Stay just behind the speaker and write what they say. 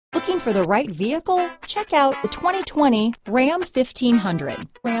Looking for the right vehicle? Check out the 2020 Ram 1500.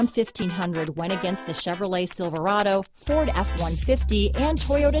 Ram 1500 went against the Chevrolet Silverado, Ford F-150, and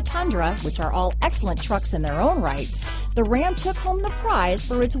Toyota Tundra, which are all excellent trucks in their own right. The Ram took home the prize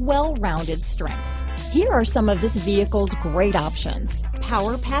for its well-rounded strengths. Here are some of this vehicle's great options: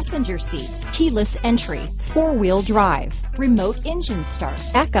 power passenger seat, keyless entry, four-wheel drive, remote engine start,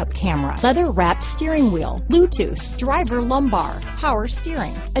 backup camera, leather-wrapped steering wheel, Bluetooth, driver lumbar, power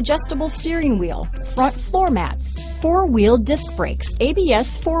steering, adjustable steering wheel, front floor mats, four-wheel disc brakes,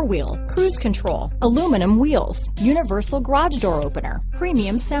 ABS four-wheel, cruise control, aluminum wheels, universal garage door opener,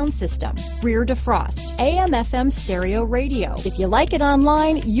 premium sound system, rear defrost, AM/FM stereo radio. If you like it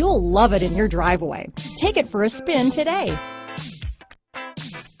online, you'll love it in your driveway. Take it for a spin today.